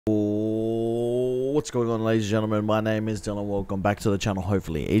What's going on, ladies and gentlemen? My name is Dylan. Welcome back to the channel.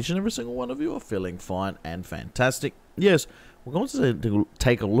 Hopefully each and every single one of you are feeling fine and fantastic. Yes, we're going to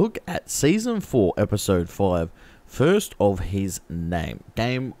take a look at Season 4, Episode 5, First of His Name,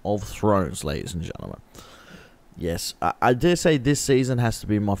 Game of Thrones, ladies and gentlemen. Yes, I dare say this season has to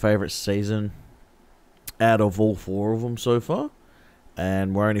be my favorite season out of all 4 of them so far.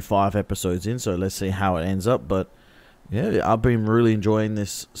 And we're only 5 episodes in, so let's see how it ends up. But yeah, I've been really enjoying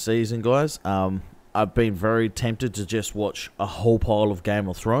this season, guys. I've been very tempted to just watch a whole pile of Game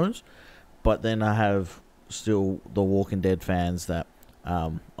of Thrones, but then I have still the Walking Dead fans that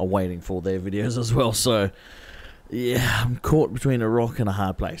are waiting for their videos as well. So yeah, I'm caught between a rock and a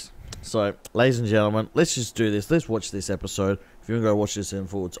hard place. So, ladies and gentlemen, let's just do this. Let's watch this episode. If you want to go watch this in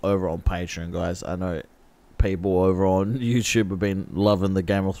full, it's over on Patreon, guys. I know people over on YouTube have been loving the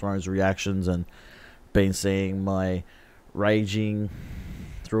Game of Thrones reactions and been seeing my raging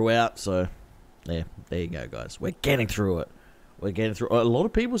throughout. So yeah, there you go, guys. We're getting through it. We're getting through. A lot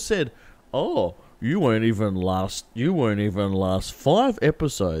of people said, "Oh, you weren't even last 5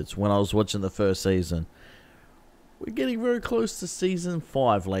 episodes when I was watching the first season." We're getting very close to season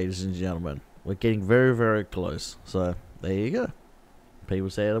 5, ladies and gentlemen. We're getting very, very close. So there you go. People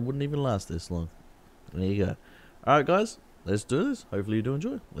say I wouldn't even last this long. There you go. Alright, guys, let's do this. Hopefully you do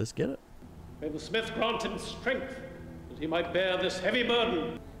enjoy. Let's get it. May the smith grant him strength, that he might bear this heavy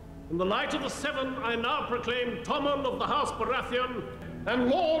burden. In the light of the 7, I now proclaim Tommen of the House Baratheon,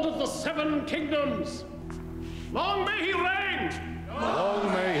 and Lord of the 7 Kingdoms. Long may he reign!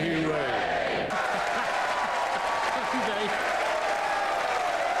 Long may he reign!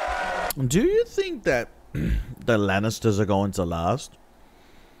 Do you think that the Lannisters are going to last?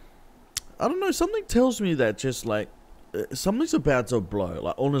 I don't know, something tells me that just like something's about to blow.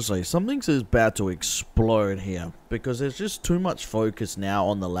 Like, honestly, something's about to explode here because there's just too much focus now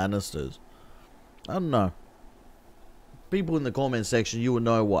on the Lannisters. I don't know. People in the comment section, you will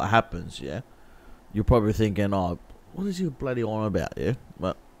know what happens, yeah? You're probably thinking, oh, what is he bloody on about, yeah?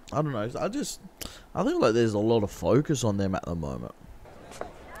 But I don't know. I think like there's a lot of focus on them at the moment.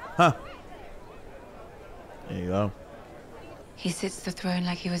 Huh. There you go. He sits the throne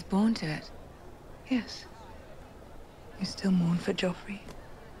like he was born to it. Yes. You still mourn for Joffrey?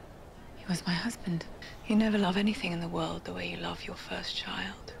 He was my husband. You never love anything in the world the way you love your first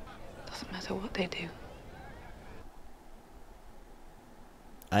child. Doesn't matter what they do.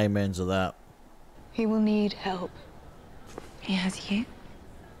 Amen to that. He will need help. He has you?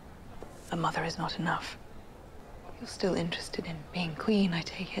 A mother is not enough. You're still interested in being queen, I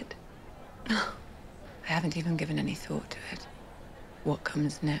take it. I haven't even given any thought to it. What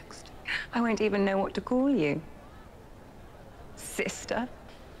comes next? I won't even know what to call you. Sister?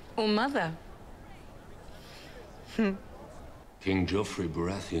 Or mother? King Joffrey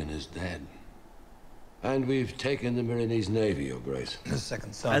Baratheon is dead. And we've taken the Meereenese Navy, Your Grace. The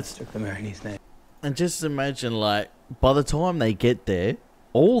second son took the Meereenese Navy. And just imagine, like, by the time they get there,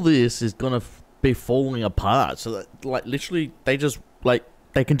 all this is gonna be falling apart. So that, like, literally, they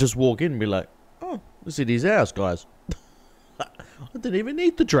can just walk in and be like, "Oh, this is his house, guys." I didn't even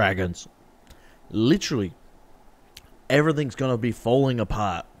need the dragons. Literally, everything's gonna be falling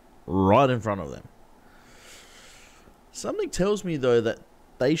apart right in front of them. Something tells me, though, that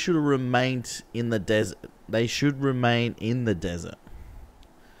they should have remained in the desert. They should remain in the desert.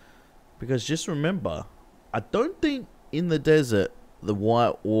 Because just remember, I don't think in the desert the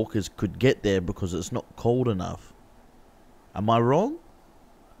White Walkers could get there because it's not cold enough. Am I wrong?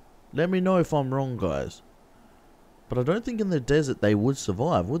 Let me know if I'm wrong, guys. But I don't think in the desert they would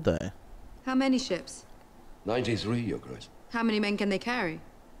survive, would they? How many ships? 93, Your Grace. How many men can they carry?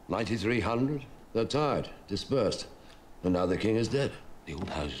 9,300. They're tired, dispersed. And now the king is dead. The old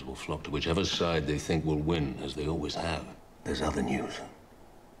houses will flock to whichever side they think will win, as they always have. There's other news.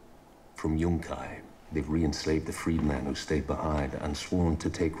 From Yunkai, they've re-enslaved the freedman who stayed behind and sworn to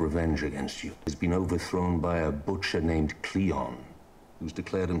take revenge against you. He's been overthrown by a butcher named Cleon, who's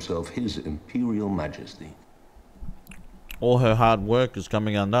declared himself his imperial majesty. All her hard work is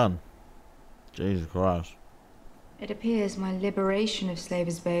coming undone. Jesus Christ. It appears my liberation of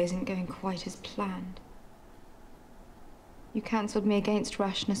Slavers Bay isn't going quite as planned. You cancelled me against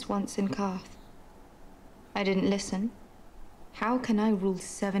rashness once in Karth. I didn't listen. How can I rule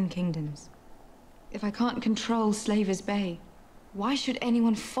 7 kingdoms? If I can't control Slavers Bay, why should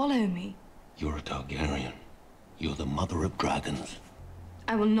anyone follow me? You're a Targaryen. You're the mother of dragons.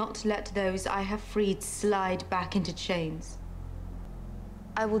 I will not let those I have freed slide back into chains.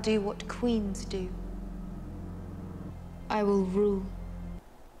 I will do what queens do. I will rule.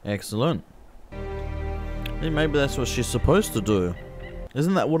 Excellent. Yeah, maybe that's what she's supposed to do.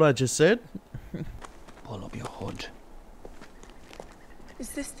 Isn't that what I just said? Pull up your hood. Is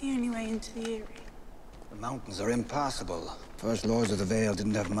this the only way into the Eyrie? The mountains are impassable. First Lords of the Vale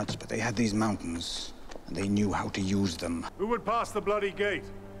didn't have much, but they had these mountains, and they knew how to use them. Who would pass the bloody gate?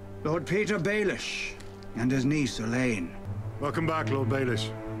 Lord Peter Baelish and his niece, Elaine. Welcome back, Lord Baelish.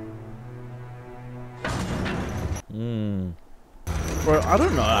 Bro, I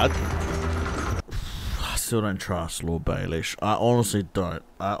don't know. I still don't trust Lord Baelish. I honestly don't.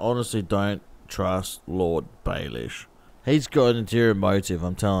 I honestly don't trust Lord Baelish. He's got an interior motive,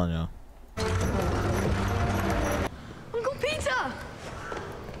 I'm telling you. Uncle Peter!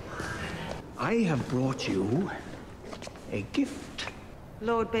 I have brought you a gift.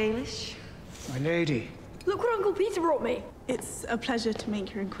 Lord Baelish. My lady. Look what Uncle Peter brought me. It's a pleasure to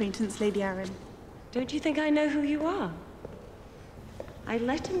make your acquaintance, Lady Arryn. Don't you think I know who you are? I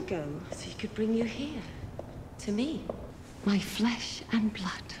let him go so he could bring you here. To me. My flesh and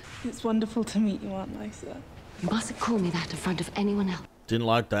blood. It's wonderful to meet you, Aunt Lysa. You mustn't call me that in front of anyone else. Didn't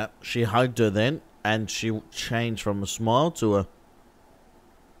like that. She hugged her then, and she changed from a smile to a...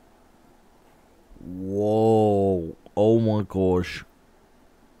 Whoa. Oh my gosh.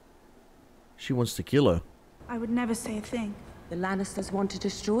 She wants to kill her. I would never say a thing. The Lannisters want to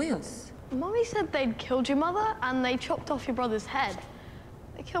destroy us. Mummy said they'd killed your mother, and they chopped off your brother's head.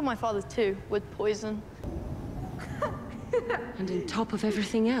 They killed my father too, with poison. And on top of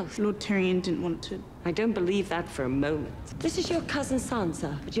everything else. Lord Tyrion didn't want to. I don't believe that for a moment. This is your cousin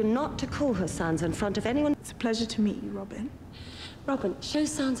Sansa, but you're not to call her Sansa in front of anyone. It's a pleasure to meet you, Robin. Robin, show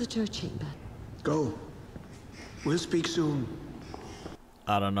Sansa to her chamber. Go. We'll speak soon.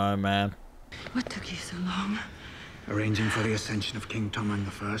 I don't know, man. What took you so long? Arranging for the ascension of King Tommen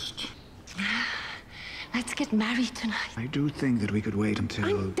I. Let's get married tonight. I do think that we could wait until...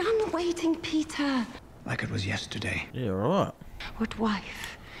 I'm done waiting, Peter. Like it was yesterday. Yeah, right. What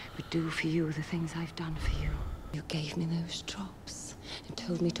wife would do for you the things I've done for you? You gave me those drops and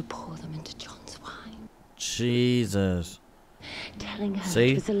told me to pour them into John's wine. Jesus. Telling her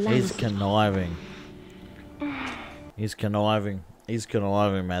See, it was a he's Lannister. conniving. He's conniving. He's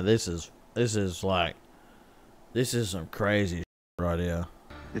conniving, man. This is like, this is some crazy shit right here.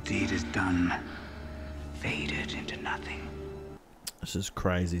 The deed is done. Faded into nothing. This is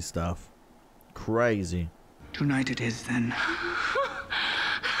crazy stuff. Crazy. Tonight it is, then.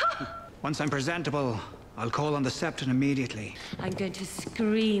 Once I'm presentable, I'll call on the Septon immediately. I'm going to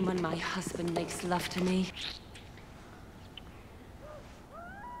scream when my husband makes love to me.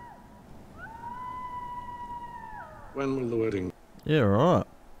 When will the wedding? Yeah, right.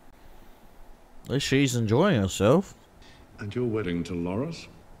 At least she's enjoying herself. And your wedding to Loras?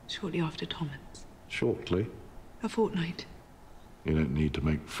 Shortly after Tommen's. Shortly. A fortnight. You don't need to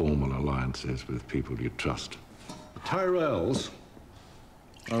make formal alliances with people you trust. The Tyrells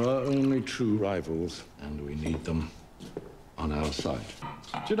are our only true rivals, and we need them on our side.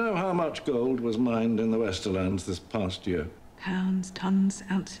 Do you know how much gold was mined in the Westerlands this past year? Pounds, tons,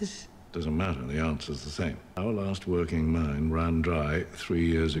 ounces. Doesn't matter, the answer's the same. Our last working mine ran dry 3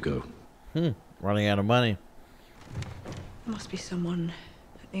 years ago. Running out of money. There must be someone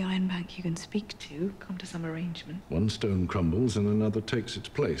at the Iron Bank you can speak to, come to some arrangement. One stone crumbles and another takes its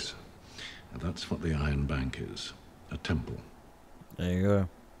place. And that's what the Iron Bank is. A temple. There you go.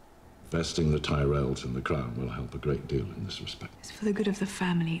 Vesting the Tyrells in the crown will help a great deal in this respect. It's for the good of the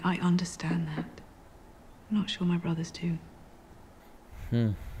family. I understand that. I'm not sure my brothers do.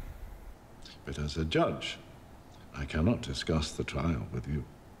 But as a judge, I cannot discuss the trial with you.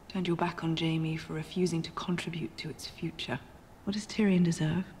 Turned your back on Jaime for refusing to contribute to its future. What does Tyrion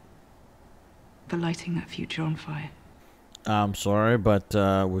deserve? For lighting that future on fire. I'm sorry, but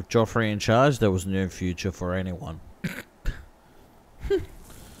with Joffrey in charge, there was no future for anyone.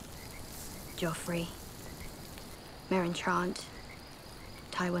 Joffrey, Meryn Trant,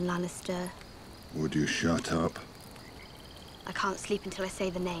 Tywin Lannister. Would you shut up? I can't sleep until I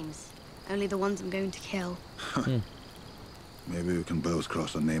say the names. Only the ones I'm going to kill. Maybe we can both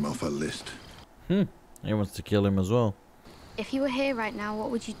cross a name off a list. He wants to kill him as well. If you were here right now,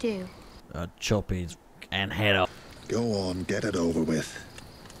 what would you do? Chop his and head off. Go on, get it over with.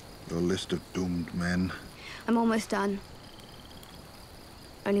 Your list of doomed men. I'm almost done.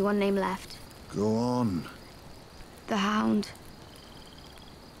 Only one name left. Go on. The Hound.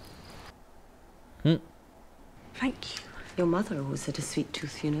 Thank you. Your mother always had a sweet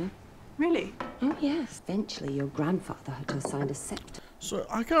tooth, you know. Really? Oh, yes. Eventually, your grandfather had to assign a scepter. So,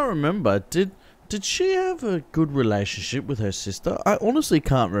 I can't remember. Did she have a good relationship with her sister? I honestly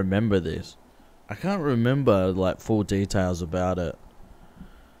can't remember this. I can't remember, like, full details about it.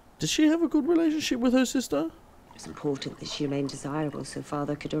 Did she have a good relationship with her sister? It's important that she remained desirable so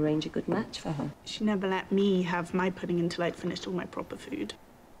Father could arrange a good match for her. She never let me have my pudding until I'd finished all my proper food.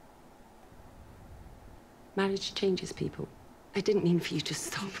 Marriage changes people. I didn't mean for you to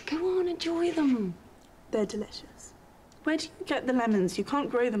stop. Go on, enjoy them. They're delicious. Where do you get the lemons? You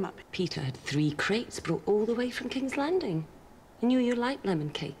can't grow them up. Peter had 3 crates brought all the way from King's Landing. He knew you liked lemon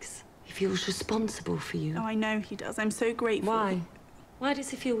cakes. He feels responsible for you. Oh, I know he does. I'm so grateful. Why? Why does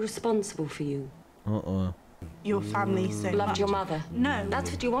he feel responsible for you? Your family so much. Loved your mother? No. That's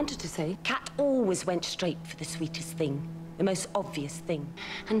what you wanted to say. Cat always went straight for the sweetest thing. The most obvious thing.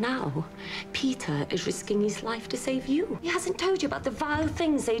 And now, Peter is risking his life to save you. He hasn't told you about the vile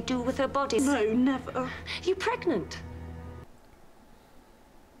things they do with their bodies. No, never. You're pregnant.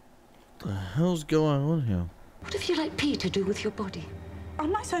 The hell's going on here? What if you let Peter do with your body?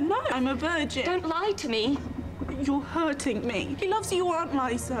 Am I so? No, I'm a virgin. Don't lie to me. You're hurting me. He loves you, Aunt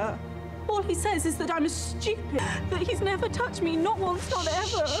Lysa. All he says is that I'm stupid, that he's never touched me, not once, not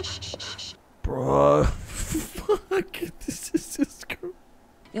ever. Bro, fuck, this is just crazy.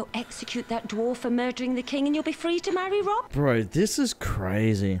 You'll execute that dwarf for murdering the king and you'll be free to marry Rob? Bro, this is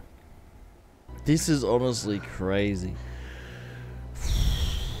crazy. This is honestly crazy.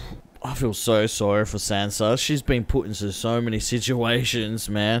 I feel so sorry for Sansa. She's been put into so many situations,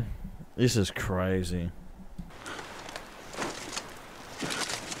 man. This is crazy.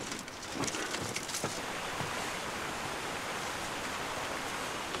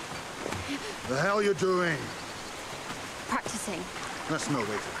 The hell you doing? Practicing. That's no way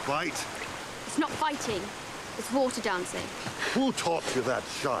to fight. It's not fighting. It's water dancing. Who taught you that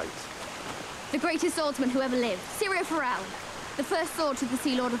shite? The greatest swordsman who ever lived, Syrio Forel. The first sword to the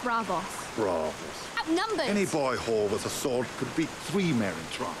Sea Lord of Braavos. Braavos. Outnumbered! Any boy whore with a sword could beat 3 men in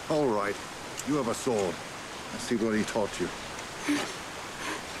Tron. All right, you have a sword. Let's see what he taught you.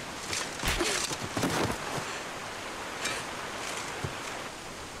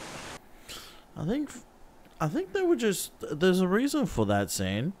 I think they were just... There's a reason for that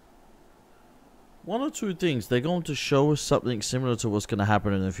scene. One or two things. They're going to show us something similar to what's going to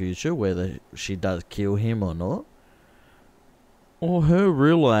happen in the future, whether she does kill him or not. Or her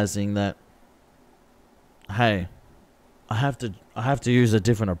realizing that, hey, I have to use a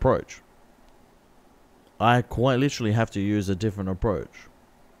different approach. I quite literally have to use a different approach.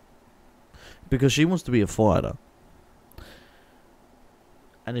 Because she wants to be a fighter.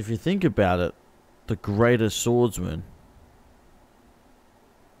 And if you think about it, the greatest swordsman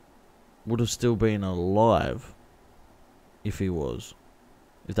would have still been alive if he was.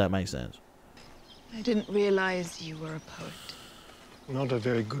 If that makes sense. I didn't realize you were a poet. Not a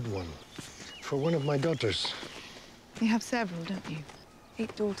very good one. For one of my daughters. You have several, don't you?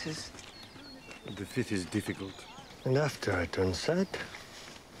 8 daughters. The fit is difficult. And after I turn sad,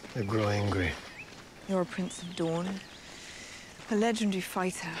 I grow angry. You're a Prince of Dawn, a legendary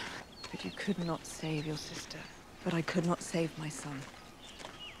fighter, but you could not save your sister. But I could not save my son.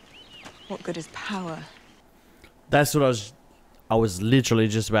 What good is power? That's what I was literally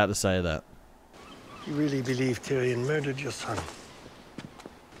just about to say that. You really believe Tyrion murdered your son?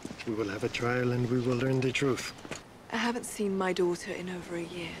 We will have a trial and we will learn the truth. I haven't seen my daughter in over a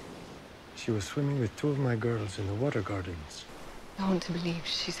year. She was swimming with 2 of my girls in the water gardens. I want to believe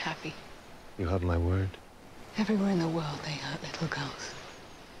she's happy. You have my word. Everywhere in the world they hurt little girls.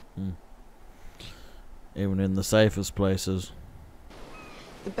 Even in the safest places.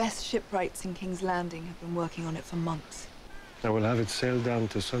 The best shipwrights in King's Landing have been working on it for months. I will have it sailed down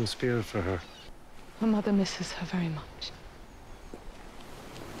to Sunspear for her. My mother misses her very much.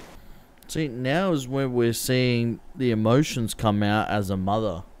 See, now is when we're seeing the emotions come out as a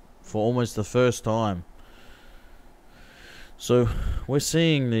mother for almost the first time. So we're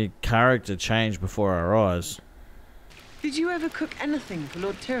seeing the character change before our eyes. Did you ever cook anything for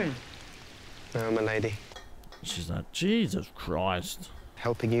Lord Tyrion? No, my lady. She's like, Jesus Christ.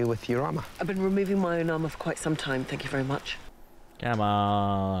 Helping you with your armor. I've been removing my own armor for quite some time, thank you very much. Come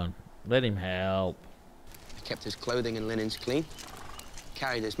on, let him help. I kept his clothing and linens clean,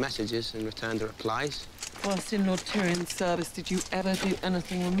 carried his messages and returned the replies. Whilst in Lord Tyrion's service, did you ever do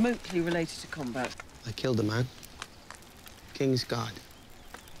anything remotely related to combat? I killed a man. King's guard.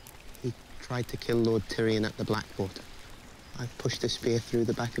 He tried to kill Lord Tyrion at the Blackwater. I pushed a spear through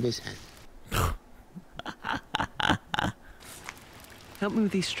the back of his head. Help me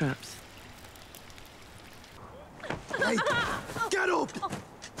with these straps. Hey, get up!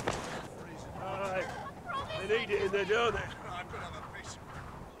 Alright. They need it in there, don't they?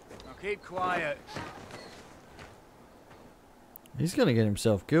 Now keep quiet. He's gonna get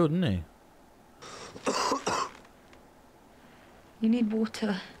himself killed, isn't he? You need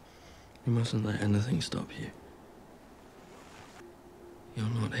water. You mustn't let anything stop you.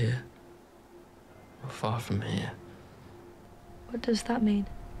 You're not here. You're far from here. What does that mean?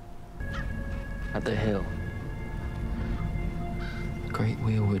 At the hill. The great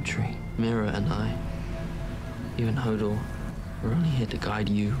weirwood tree. Mira and I, even Hodor, we're only here to guide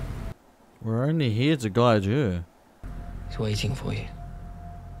you. We're only here to guide you. He's waiting for you.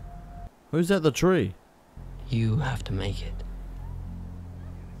 Who's at the tree? You have to make it.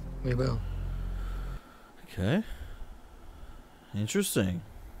 We will. Okay. Interesting.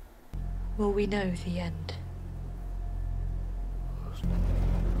 Will we know the end?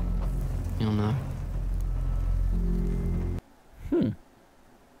 You'll know.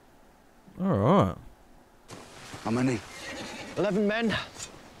 Alright. How many? 11 men.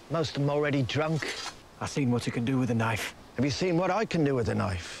 Most of them already drunk. I've seen what you can do with a knife. Have you seen what I can do with a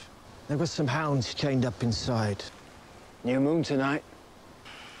knife? There were some hounds chained up inside. New moon tonight.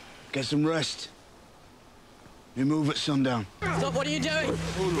 Get some rest. You move at sundown. Stop, what are you doing?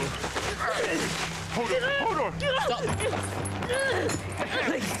 Hold on. Stop.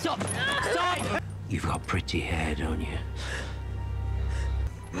 Please, stop. Stop. You've got pretty hair, don't you?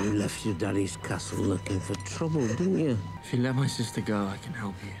 You left your daddy's castle looking for trouble, didn't you? If you let my sister go, I can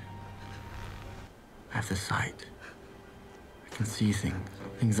help you. I have the sight. I can see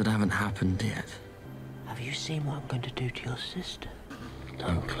things that haven't happened yet. Have you seen what I'm going to do to your sister?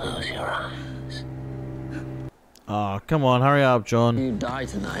 Don't close your eyes. Oh, come on, hurry up, John. You die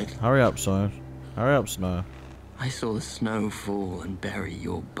tonight. Hurry up, Snow. Hurry up, Snow. I saw the snow fall and bury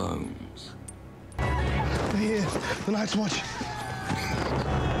your bones. Here, the Night's Watch.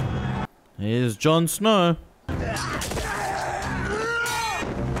 Here's Jon Snow.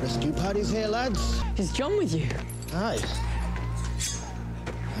 Rescue party's here, lads. Is John with you? Aye.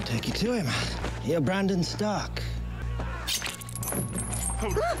 I'll take you to him. You're Brandon Stark.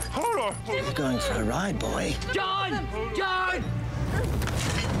 Hold on. You're going for a ride, boy. John! John!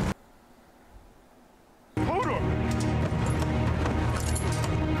 Hold on.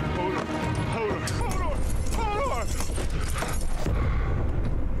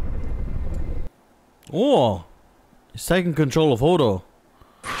 Oh, he's taking control of Hodor.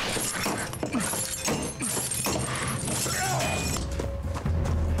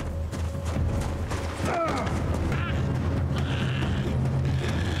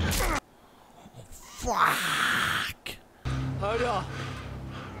 Fuck! Hodor!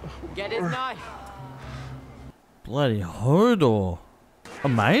 Get his knife! Bloody Hodor.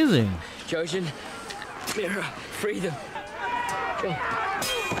 Amazing. Jojen, Mira, free them. Go.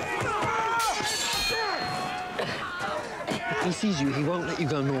 If he sees you, he won't let you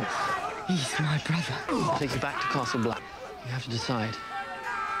go north. He's my brother. I'll take you back to Castle Black. You have to decide.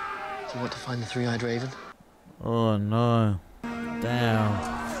 Do you want to find the Three-Eyed Raven? Oh no. Damn.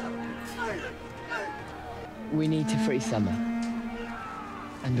 We need to free Summer.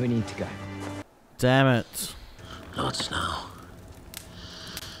 And we need to go. Damn it. Lord Snow,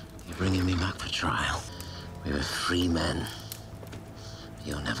 you're bringing me back for trial. We were free men.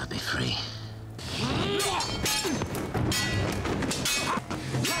 You'll never be free.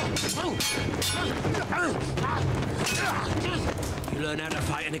 You learn how to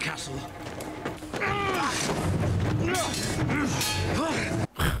fight in a castle.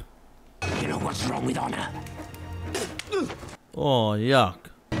 You know what's wrong with honor? Oh, yuck.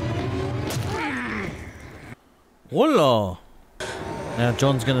 Voila. Now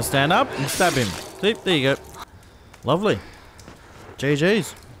John's gonna stand up and stab him. See, there you go. Lovely.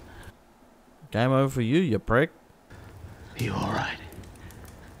 GG's. Game over for you, you prick. Are you alright?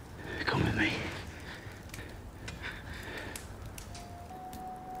 Come with me.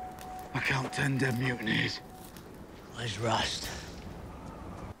 I count 10 dead mutineers. Where's Rust?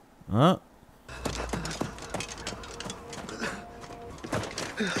 Huh?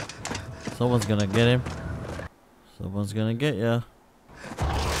 Someone's gonna get him. Someone's gonna get ya.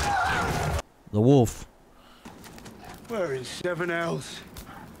 The wolf. We're in Seven Hells.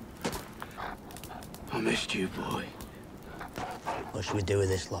 I missed you, boy. What should we do with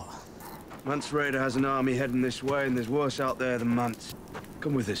this lot? Mance Raider has an army heading this way, and there's worse out there than Mance.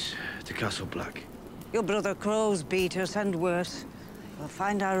 Come with us to Castle Black. Your brother Crows beat us and worse. We'll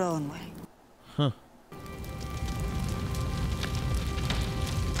find our own way. Huh.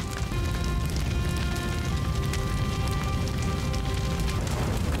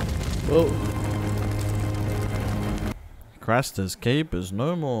 Whoa. Craster's Keep is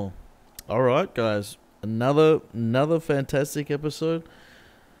no more. Alright, guys. Another fantastic episode.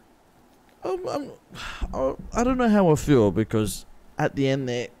 I don't know how I feel, because at the end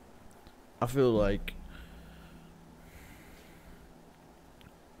there, I feel like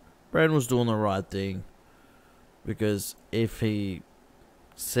Bran was doing the right thing, because if he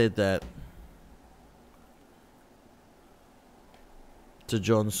said that to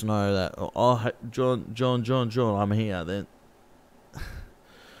Jon Snow that, oh, John, I'm here, then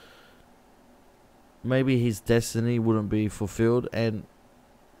maybe his destiny wouldn't be fulfilled. And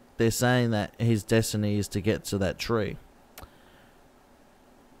they're saying that his destiny is to get to that tree.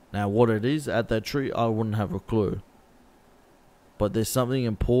 Now, what it is at that tree, I wouldn't have a clue. But there's something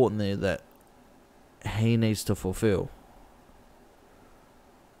important there that he needs to fulfill.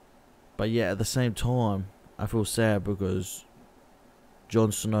 But yeah, at the same time, I feel sad because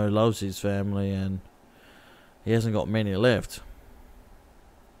Jon Snow loves his family and he hasn't got many left.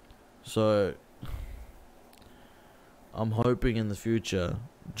 So I'm hoping in the future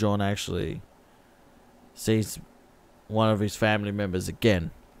Jon actually sees one of his family members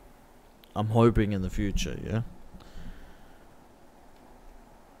again. I'm hoping in the future, yeah.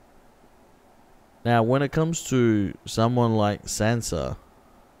 Now, when it comes to someone like Sansa,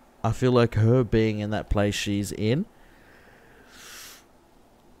 I feel like her being in that place she's in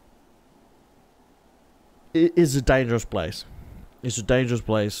is a dangerous place. It's a dangerous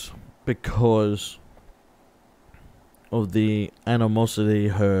place because of the animosity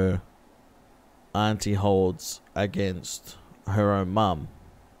her auntie holds against her own mum.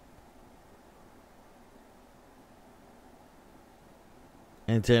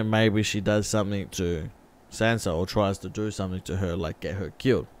 And then maybe she does something to Sansa or tries to do something to her, like get her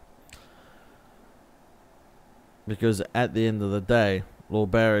killed. Because at the end of the day,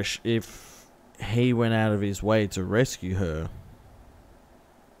 Lord Barish, if he went out of his way to rescue her,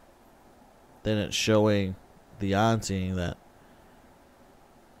 then it's showing the auntie that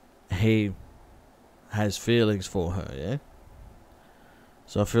he has feelings for her, yeah?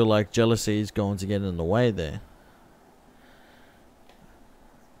 So I feel like jealousy is going to get in the way there.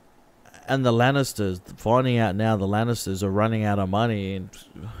 And the Lannisters, finding out now the Lannisters are running out of money, and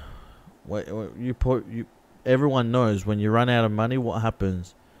everyone knows when you run out of money, what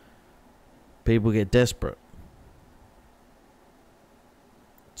happens? People get desperate.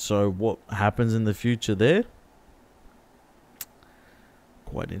 So what happens in the future there?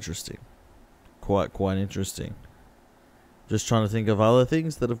 Quite interesting. Quite interesting. Just trying to think of other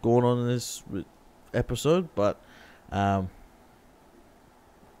things that have gone on in this episode, but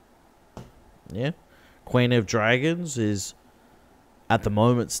yeah. Queen of Dragons is at the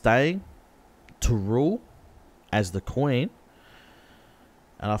moment staying to rule as the queen.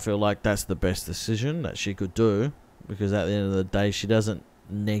 And I feel like that's the best decision that she could do. Because at the end of the day, she doesn't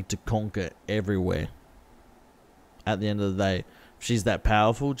need to conquer everywhere. At the end of the day, if she's that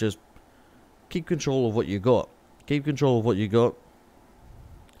powerful, just keep control of what you got. Keep control of what you got.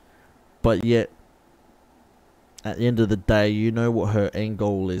 But yet, at the end of the day, you know what her end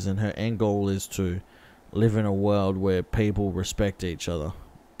goal is. And her end goal is to live in a world where people respect each other.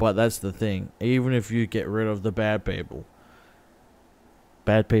 But that's the thing. Even if you get rid of the bad people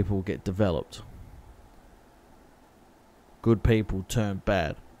get developed. Good people turn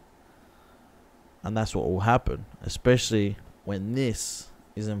bad. And that's what will happen. Especially when this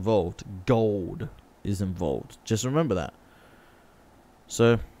is involved. Gold is involved. Just remember that.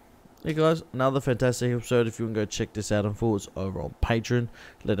 So, hey guys, another fantastic episode. If you want to go check this out in full, it's over on Patreon.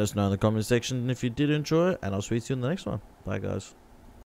 Let us know in the comment section if you did enjoy it. And I'll speak to you in the next one. Bye guys.